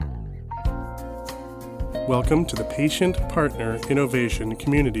Welcome to the Patient Partner Innovation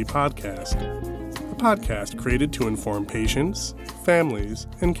Community Podcast, a podcast created to inform patients, families,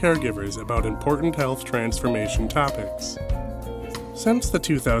 and caregivers about important health transformation topics. Since the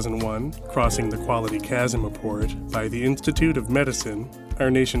 2001 Crossing the Quality Chasm report by the Institute of Medicine, our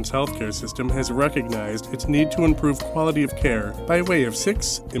nation's healthcare system has recognized its need to improve quality of care by way of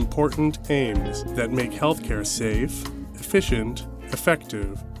 6 important aims that make healthcare safe, efficient,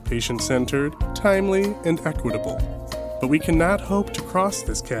 effective, patient-centered, timely, and equitable. But we cannot hope to cross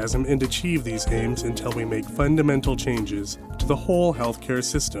this chasm and achieve these aims until we make fundamental changes to the whole healthcare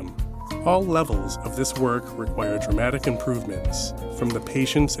system. All levels of this work require dramatic improvements from the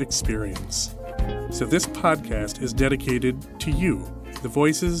patient's experience. So this podcast is dedicated to you, the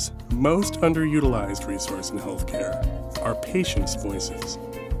voices most underutilized resource in healthcare, our patients' voices.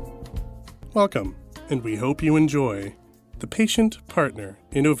 Welcome, and we hope you enjoy the Patient Partner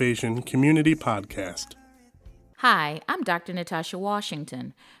Innovation Community Podcast. Hi, I'm Dr. Natasha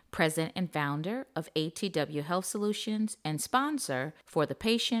Washington, President and founder of ATW Health Solutions and sponsor for the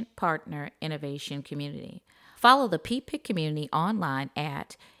Patient Partner Innovation Community. Follow the PPIC community online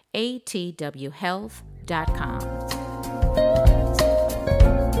at atwhealth.com.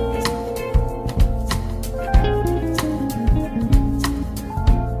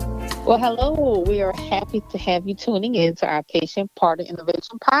 Well, hello. We are happy to have you tuning in to our Patient Partner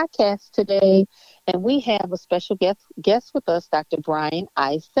Innovation Podcast today. And we have a special guest with us, Dr. Brian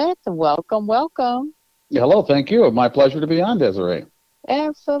Isaac. Welcome. Hello, thank you. My pleasure to be on, Desiree.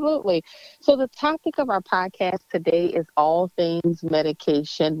 Absolutely. So the topic of our podcast today is all things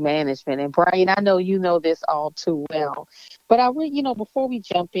medication management. And Brian, I know you know this all too well. But before we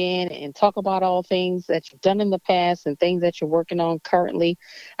jump in and talk about all things that you've done in the past and things that you're working on currently,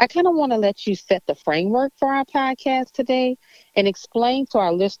 I kind of want to let you set the framework for our podcast today and explain to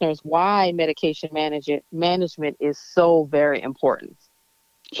our listeners why medication management is so very important.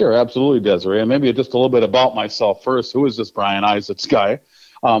 Sure, absolutely, Desiree. And maybe just a little bit about myself first. Who is this Brian Isaacs guy?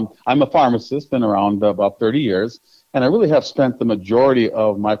 I'm a pharmacist, been around about 30 years, and I really have spent the majority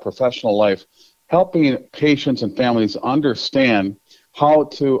of my professional life helping patients and families understand how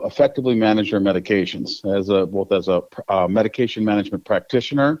to effectively manage their medications. Both as a medication management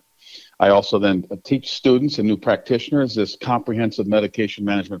practitioner, I also then teach students and new practitioners this comprehensive medication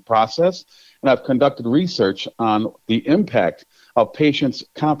management process, and I've conducted research on the impact of patients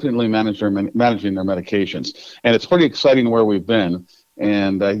confidently managing their medications. And it's pretty exciting where we've been.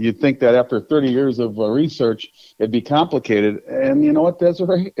 And you'd think that after 30 years of research, it'd be complicated. And you know what,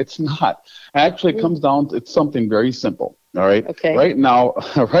 Desiree? It's not. Actually, it comes down to it's something very simple. All right. Okay. Right now,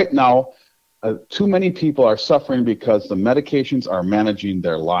 too many people are suffering because the medications are managing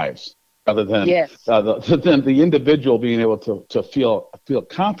their lives rather than the individual being able to feel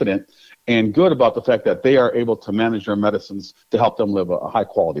confident and good about the fact that they are able to manage their medicines to help them live a high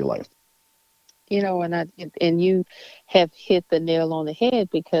quality life. And you have hit the nail on the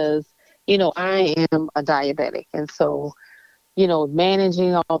head because, I am a diabetic. And so,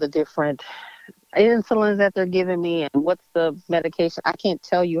 managing all the different insulins that they're giving me and what's the medication, I can't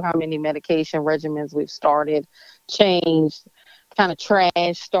tell you how many medication regimens we've started, changed, kind of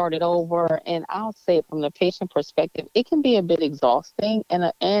trash, started over. And I'll say from the patient perspective, it can be a bit exhausting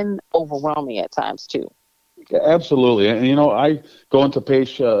and overwhelming at times too. Absolutely. And, I go into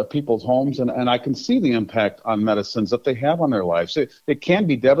people's homes and I can see the impact on medicines that they have on their lives. It can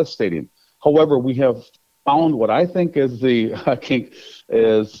be devastating. However, we have found what I think is the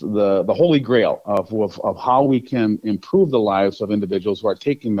holy grail of how we can improve the lives of individuals who are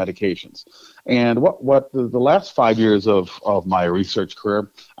taking medications. And what the last 5 years of my research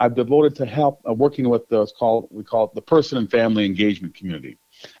career, I've devoted to help working with we call it the person and family engagement community.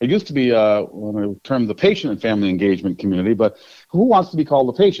 It used to be when I termed the patient and family engagement community, but who wants to be called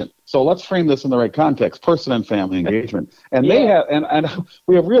a patient? So let's frame this in the right context: person and family engagement. And they have, and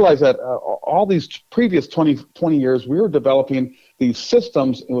we have realized that all these previous 20 years, we were developing these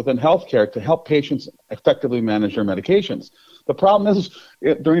systems within healthcare to help patients effectively manage their medications. The problem is,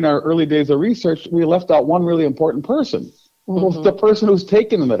 during our early days of research, we left out one really important person. Mm-hmm. The person who's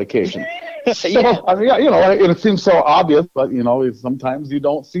taking the medication. So, it seems so obvious, but sometimes you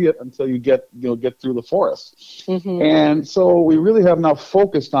don't see it until you get through the forest. Mm-hmm. And so we really have now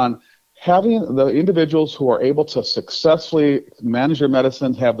focused on having the individuals who are able to successfully manage their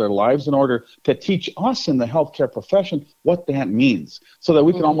medicines, have their lives in order, to teach us in the healthcare profession what that means, so that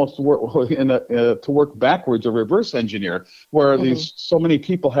we can almost work to work backwards or reverse engineer where these so many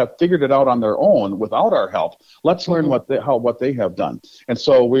people have figured it out on their own without our help. Let's learn what they have done. And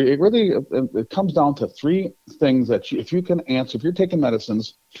so it comes down to three things that if you can answer. If you're taking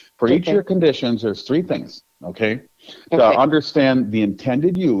medicines for each of your conditions, there's three things. Okay. To understand the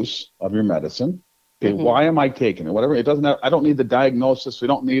intended use of your medicine. Okay, why am I taking it? Whatever, it doesn't have, I don't need the diagnosis. We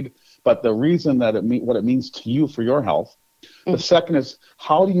don't need, but the reason that what it means to you for your health. The second is,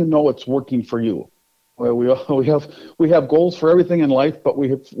 how do you know it's working for you? Well, we have goals for everything in life, but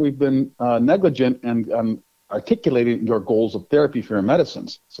we've been negligent and articulating your goals of therapy for your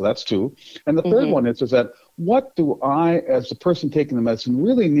medicines. So that's two. And the third one is that what do I, as the person taking the medicine,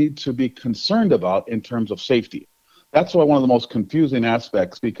 really need to be concerned about in terms of safety? That's one of the most confusing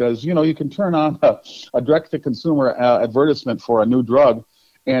aspects, because, you can turn on a direct-to-consumer advertisement for a new drug,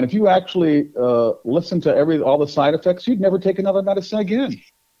 and if you actually listen to all the side effects, you'd never take another medicine again.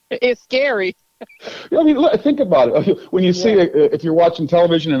 It's scary. I mean, think about it. When you see, if you're watching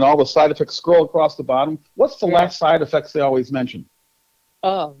television and all the side effects scroll across the bottom, what's the last side effects they always mention?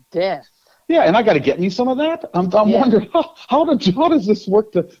 Oh, death. Yeah, and I got to get me some of that. I'm wondering, how does this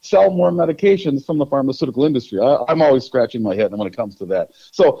work to sell more medications from the pharmaceutical industry? I'm always scratching my head when it comes to that.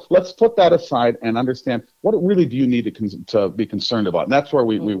 So let's put that aside and understand, what really do you need to be concerned about? And that's where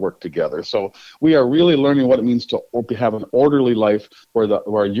we work together. So we are really learning what it means to have an orderly life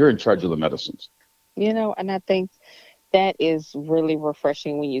where you're in charge of the medicines. And I think that is really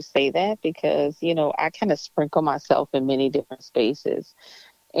refreshing when you say that, because, I kind of sprinkle myself in many different spaces.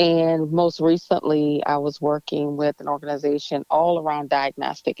 And most recently, I was working with an organization all around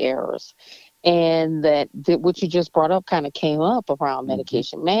diagnostic errors. And what you just brought up kind of came up around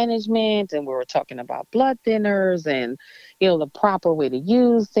medication management. And we were talking about blood thinners and, the proper way to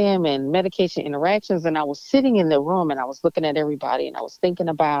use them and medication interactions. And I was sitting in the room and I was looking at everybody and I was thinking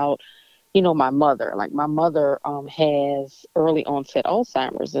about, my mother. Like, my mother has early onset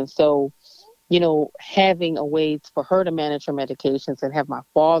Alzheimer's. And so, having a way for her to manage her medications and have my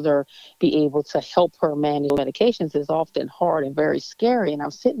father be able to help her manage medications is often hard and very scary. And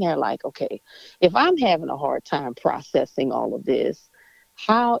I'm sitting there like, okay, if I'm having a hard time processing all of this,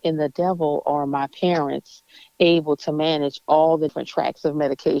 how in the devil are my parents able to manage all the different tracks of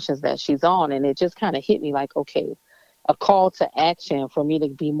medications that she's on? And it just kind of hit me like, okay, a call to action for me to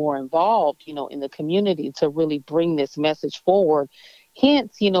be more involved, in the community, to really bring this message forward.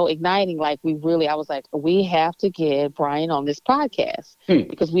 Hence, igniting, I was like, we have to get Brian on this podcast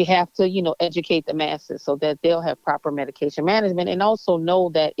because we have to, educate the masses so that they'll have proper medication management and also know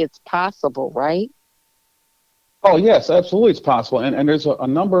that it's possible, right? Oh, yes, absolutely. It's possible. And there's a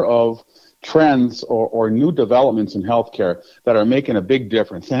number of trends or new developments in healthcare that are making a big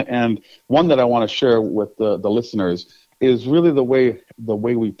difference. And one that I want to share with the listeners is really the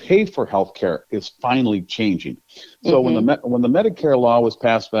way we pay for healthcare is finally changing. So when the Medicare law was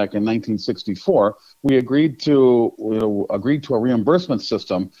passed back in 1964, we agreed to a reimbursement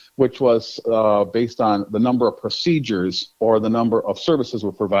system which was based on the number of procedures or the number of services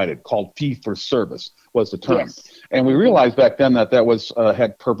were provided, called fee for service was the term. Yes. And we realized back then that was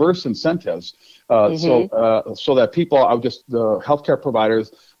had perverse incentives. So that people, the healthcare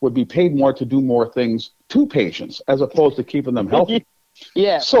providers would be paid more to do more things to patients as opposed to keeping them healthy.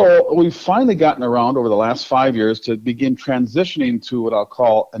 Yeah. So we've finally gotten around over the last 5 years to begin transitioning to what I'll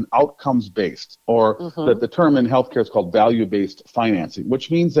call an outcomes-based, or the term in healthcare is called value-based financing,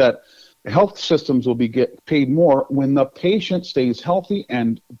 which means that health systems will get paid more when the patient stays healthy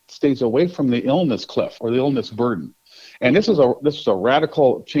and stays away from the illness cliff or the illness burden. And this is a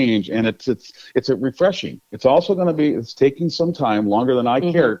radical change, and it's refreshing. It's also going to be taking some time, longer than I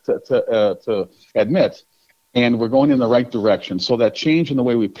care to admit, and we're going in the right direction. So that change in the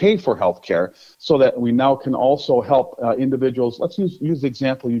way we pay for healthcare, so that we now can also help individuals. Let's use the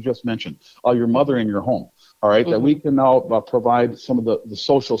example you just mentioned, your mother in your home. All right, that we can now provide some of the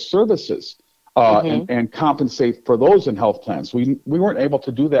social services. And compensate for those in health plans. We weren't able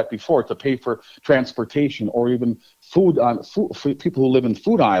to do that before, to pay for transportation or even food for people who live in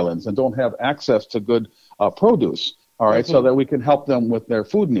food islands and don't have access to good produce. All right, so that we can help them with their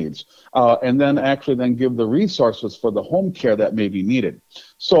food needs, and then give the resources for the home care that may be needed,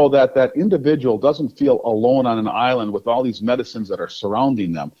 so that individual doesn't feel alone on an island with all these medicines that are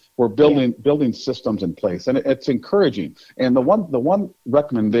surrounding them. We're building systems in place, and it's encouraging. And the one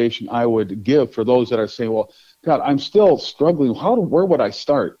recommendation I would give for those that are saying, well, God, I'm still struggling. Where would I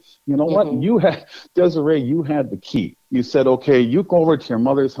start? You know what? Mhm. Desiree, you had the key. You said, okay, you go over to your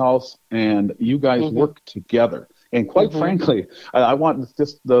mother's house and you guys Mhm. work together. And quite Mhm. frankly, I want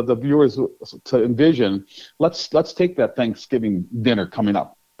just the viewers to envision, let's take that Thanksgiving dinner coming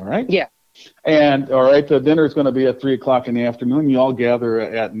up. All right. Yeah. And all right, the dinner is going to be at 3 o'clock in the afternoon. You all gather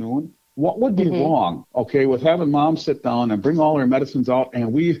at noon. What would be Mhm. wrong, okay, with having mom sit down and bring all her medicines out,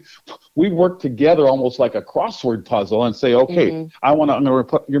 and we work together almost like a crossword puzzle and say, okay, Mhm. I'm going to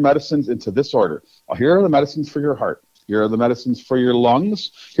put your medicines into this order. Here are the medicines for your heart. Here are the medicines for your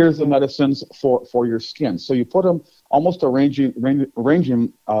lungs. Here's the Mhm. medicines for your skin. So you put them almost arranging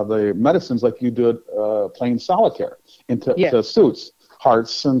the medicines like you did playing solitaire into Yeah. suits,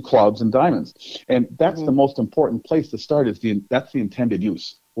 hearts and clubs and diamonds. And that's the Mhm. most important place to start is that's the intended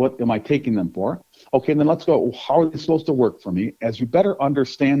use. What am I taking them for? Okay, then let's go. How are they supposed to work for me? As you better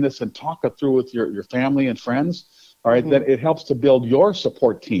understand this and talk it through with your family and friends, all right, then Mhm. it helps to build your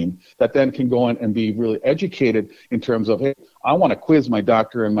support team that then can go in and be really educated in terms of, hey, I want to quiz my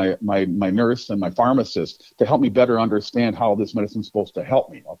doctor and my nurse and my pharmacist to help me better understand how this medicine is supposed to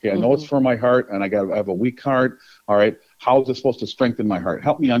help me. Okay, I know it's Mhm. for my heart and I have a weak heart. All right, how is it supposed to strengthen my heart?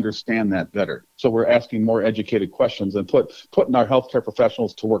 Help me understand that better. So we're asking more educated questions and putting our healthcare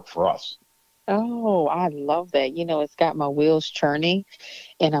professionals to work for us. Oh, I love that. It's got my wheels churning,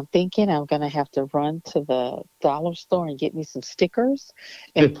 and I'm thinking I'm gonna have to run to the dollar store and get me some stickers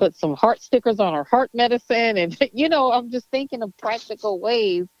and put some heart stickers on our heart medicine. And I'm just thinking of practical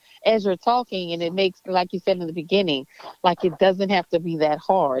ways as you're talking, and it makes, like you said in the beginning, like it doesn't have to be that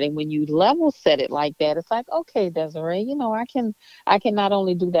hard. And when you level set it like that, it's like, okay, Desiree, I can not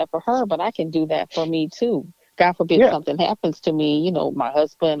only do that for her, but I can do that for me too. God forbid Yeah. something happens to me, my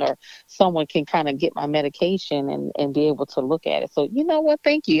husband or someone can kind of get my medication and be able to look at it. So, you know what?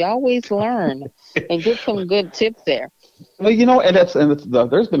 Thank you. I always learn and get some good tips there. Well,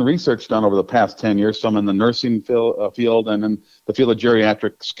 there's been research done over the past 10 years, some in the nursing field and in the field of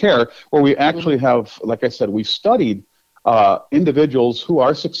geriatrics care, where we Hmm. actually have, like I said, we've studied individuals who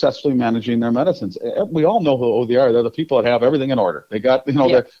are successfully managing their medicines. We all know who they are. They're the people that have everything in order. They got,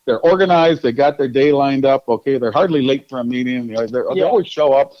 Yeah. they're organized. They got their day lined up. Okay, they're hardly late for a meeting. They Yeah. always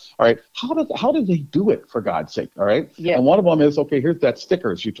show up. All right, how do they do it, for God's sake? All right, Yeah. and one of them is, okay, here's that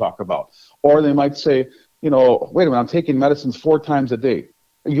stickers you talk about, or they might say, wait a minute, I'm taking medicines 4 times a day.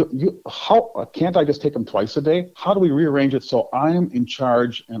 How can't I just take them twice a day? How do we rearrange it so I'm in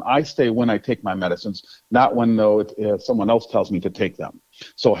charge and I stay when I take my medicines, not when someone else tells me to take them?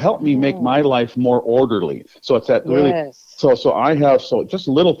 So help me make my Oh, life more orderly. So it's that really. yes. So just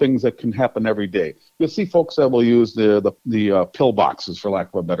little things that can happen every day. You'll see folks that will use the pill boxes, for lack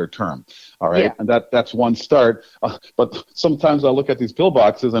of a better term. All right, Yeah. and that's one start. But sometimes I look at these pill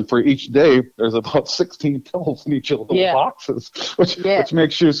boxes, and for each day, there's about 16 pills in each of those Yeah. boxes, which Yes.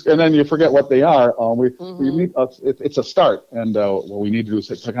 makes you, and then you forget what they are. We Hmm. need it's a start, and what we need to do is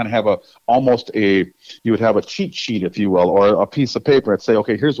to kind of have you would have a cheat sheet, if you will, or a piece of paper and say,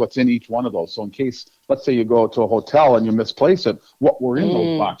 okay, here's what's in each one of those. So in case, let's say you go to a hotel and you misplace it, what were in those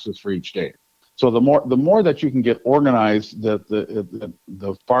Mm. boxes for each day? So the more that you can get organized, the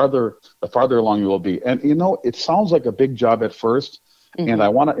farther along you will be. And it sounds like a big job at first. And Hmm. I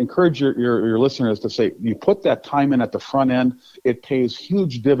want to encourage your listeners to say, you put that time in at the front end, it pays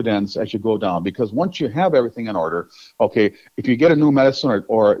huge dividends as you go down. Because once you have everything in order, okay, if you get a new medicine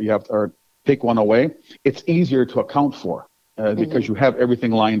or you have or take one away, it's easier to account for Hmm. because you have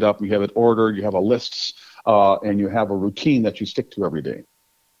everything lined up, you have it ordered, you have a lists, and you have a routine that you stick to every day.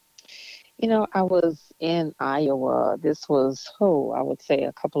 I was in Iowa. This was, I would say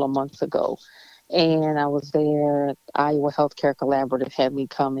a couple of months ago. And I was there. Iowa Healthcare Collaborative had me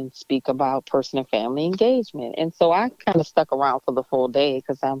come and speak about person and family engagement. And so I kind of stuck around for the full day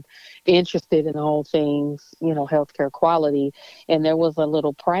because I'm interested in all things, healthcare quality. And there was a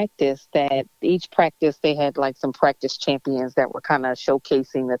little practice that each practice, they had like some practice champions that were kind of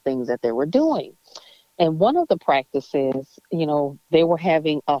showcasing the things that they were doing. And one of the practices, they were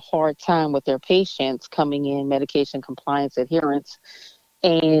having a hard time with their patients coming in, medication compliance adherence,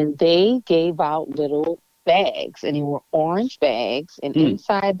 and they gave out little bags, and they were orange bags. And Mm.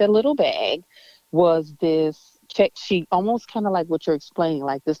 inside the little bag was this check sheet, almost kind of like what you're explaining,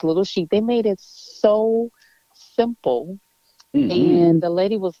 like this little sheet. They made it so simple. Mm-hmm. And the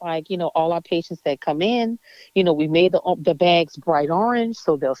lady was like, all our patients that come in, we made the bags bright orange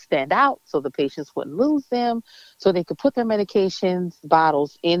so they'll stand out so the patients wouldn't lose them, so they could put their medications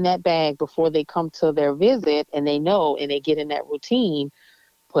bottles in that bag before they come to their visit, and they know and they get in that routine,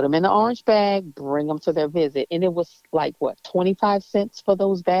 put them in the orange bag, bring them to their visit. And it was like, what, 25 cents for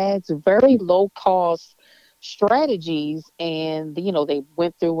those bags? Very low cost strategies, and they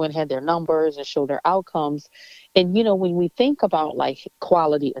went through and had their numbers and showed their outcomes. And when we think about like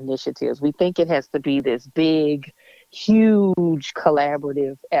quality initiatives, we think it has to be this big, huge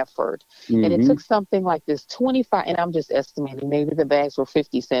collaborative effort. And it took something like this 25, and I'm just estimating, maybe the bags were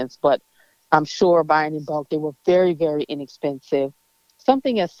 50 cents, but I'm sure buying in bulk, they were very, very inexpensive.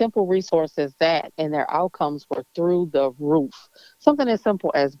 Something as simple resource as that, and their outcomes were through the roof. Something as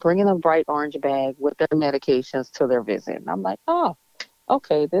simple as bringing a bright orange bag with their medications to their visit. And I'm like, oh,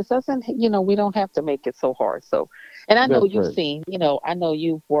 okay, this doesn't, we don't have to make it so hard. So, and I know you've seen, I know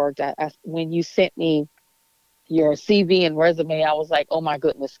you've worked. When you sent me your CV and resume, I was like, oh my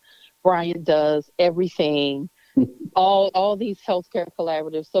goodness, Brian does everything. all these healthcare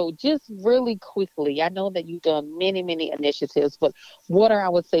collaboratives. So just really quickly, I know that you've done many, many initiatives, but what are, I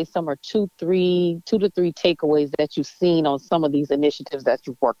would say, some are two to three takeaways that you've seen on some of these initiatives that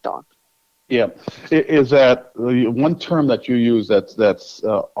you've worked on? Yeah, is that one term that you use that's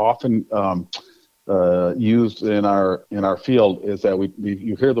often used in our field is that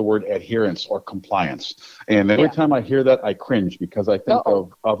you hear the word adherence or compliance, and every time I hear that I cringe because I think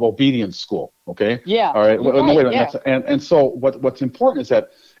of obedience school. Okay. Yeah. All right. Wait a minute. And so what's important is that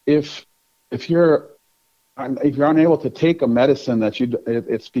if you're unable to take a medicine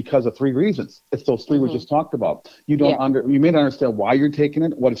it's because of three reasons. It's those three we just talked about. You may not understand why you're taking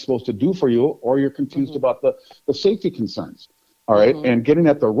it, what it's supposed to do for you, or you're confused about the safety concerns. All right, and getting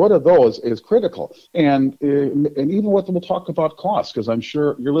at the root of those is critical. And even we'll talk about cost, because I'm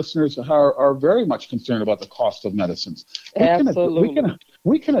sure your listeners are very much concerned about the cost of medicines. Absolutely.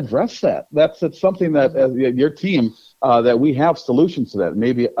 We can address that. It's something that your team, that we have solutions to that.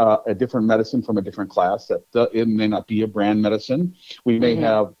 Maybe a different medicine from a different class that it may not be a brand medicine. We may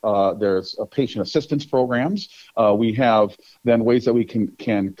have, there's patient assistance programs. We have then ways that we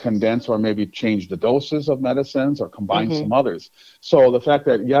can condense or maybe change the doses of medicines or combine some others. So the fact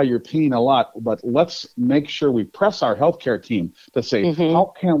that, you're paying a lot, but let's make sure we press our healthcare team to say,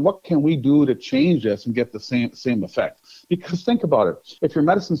 what can we do to change this and get the same effect? Because think about it. If your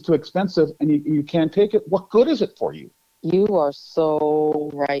medicine's too expensive and you can't take it, what good is it for you? You are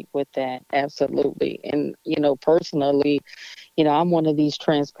so right with that. Absolutely. And, personally, I'm one of these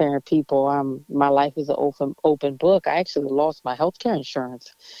transparent people. My life is an open book. I actually lost my healthcare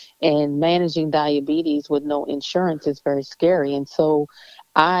insurance, and managing diabetes with no insurance is very scary. And so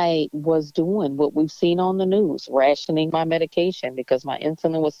I was doing what we've seen on the news, rationing my medication because my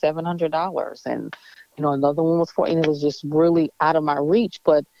insulin was $700 and, another one was and it was just really out of my reach.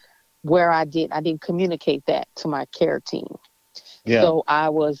 But where I didn't communicate that to my care team. Yeah. So I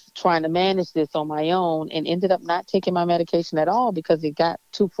was trying to manage this on my own and ended up not taking my medication at all because it got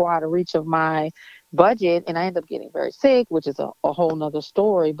too far out of reach of my budget, and I ended up getting very sick, which is a whole nother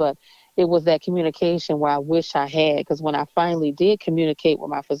story. But it was that communication where I wish I had, because when I finally did communicate with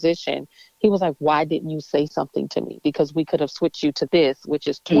my physician, he was like, why didn't you say something to me? Because we could have switched you to this, which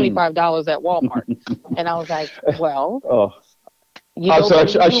is $25 at Walmart. And I was like, well... I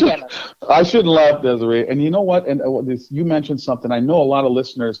shouldn't laugh, Desiree. And you know what? And you mentioned something. I know a lot of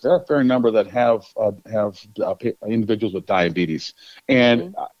listeners. There are a fair number that have individuals with diabetes,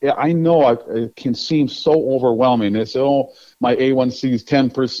 and I know it can seem so overwhelming. They say, "Oh, my A1C is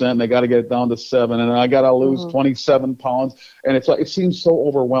 10%. They got to get it down to 7, and I got to lose 27 pounds." And it's like it seems so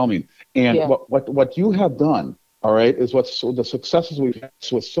overwhelming. And what you have done, all right, is the successes we've had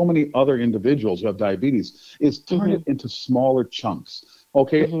with so many other individuals who have diabetes is turn it into smaller chunks.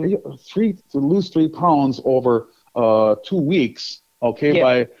 Okay, to lose 3 pounds over 2 weeks.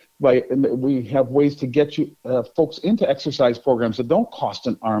 Okay, we have ways to get you folks into exercise programs that don't cost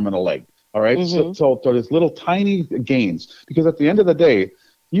an arm and a leg. All right, so there's little tiny gains, because at the end of the day,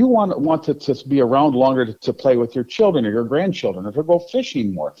 you want to be around longer to play with your children or your grandchildren, or to go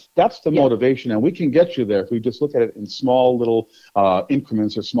fishing more. That's the motivation, and we can get you there if we just look at it in small little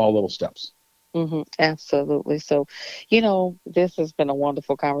increments or small little steps. Absolutely. So, this has been a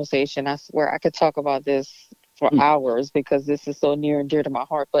wonderful conversation. I swear I could talk about this for hours because this is so near and dear to my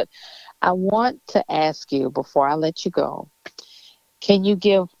heart. But I want to ask you, before I let you go, can you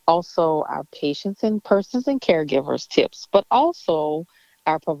give also our patients and persons and caregivers tips, but also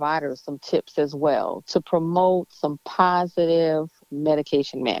our providers some tips as well to promote some positive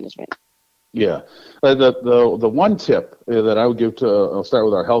medication management? Yeah. The one tip that I would give I'll start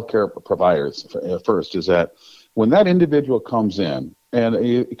with our healthcare providers first, is that when that individual comes in, and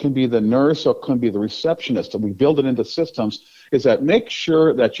it can be the nurse or it can be the receptionist, and we build it into systems, is that make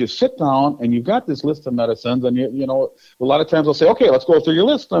sure that you sit down and you've got this list of medicines, and a lot of times they'll say, okay, let's go through your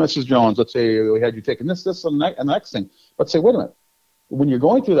list, Mrs. Jones. Let's say we had you taking this, and the next thing. But say, wait a minute. when you're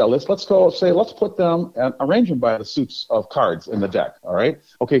going through that list, let's put them and arrange them by the suits of cards in the deck. All right.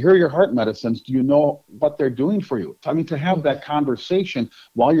 Okay, here are your heart medicines. Do you know what they're doing for you? I mean, to have that conversation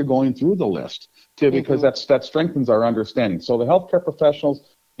while you're going through the list, because that strengthens our understanding. So the healthcare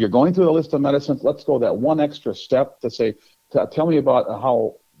professionals, you're going through the list of medicines. Let's go that one extra step to say, tell me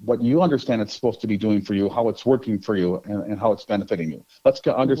about what you understand it's supposed to be doing for you, how it's working for you, and how it's benefiting you. Let's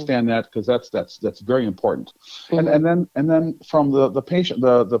understand that, because that's very important. And then from the patient,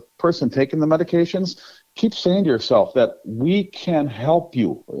 the person taking the medications, keep saying to yourself that we can help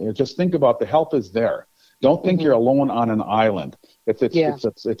you. Just think about the help is there. Don't think you're alone on an island.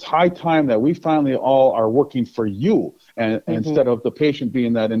 It's high time that we finally all are working for you, and instead of the patient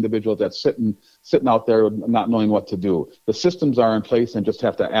being that individual that's sitting out there not knowing what to do. The systems are in place and just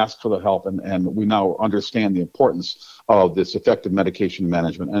have to ask for the help, and we now understand the importance of this effective medication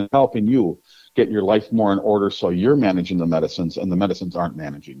management and helping you get your life more in order so you're managing the medicines and the medicines aren't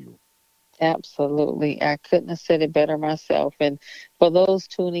managing you. Absolutely. I couldn't have said it better myself. And for those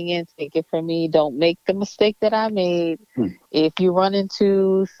tuning in, take it from me, don't make the mistake that I made. If you run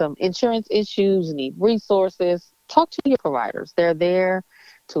into some insurance issues, need resources, talk to your providers. They're there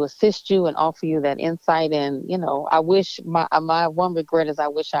to assist you and offer you that insight. And, I wish my one regret is I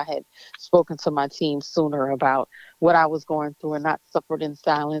wish I had spoken to my team sooner about what I was going through and not suffered in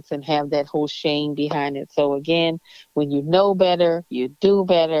silence and have that whole shame behind it. So again, when you know better, you do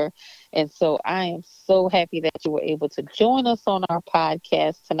better. And so I am so happy that you were able to join us on our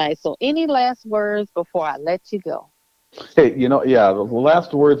podcast tonight. So any last words before I let you go? Hey, the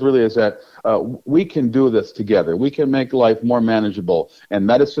last words really is that we can do this together. We can make life more manageable, and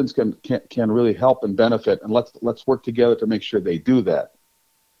medicines can really help and benefit. And let's work together to make sure they do that.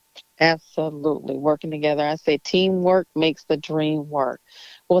 Absolutely. Working together. I say teamwork makes the dream work.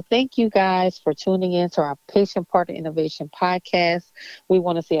 Well, thank you guys for tuning in to our Patient Partner Innovation podcast. We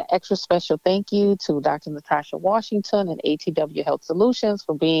want to say an extra special thank you to Dr. Natasha Washington and ATW Health Solutions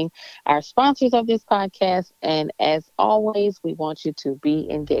for being our sponsors of this podcast. And as always, we want you to be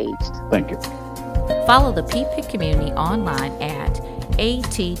engaged. Thank you. Follow the PPIC community online at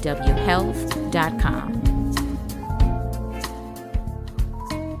atwhealth.com.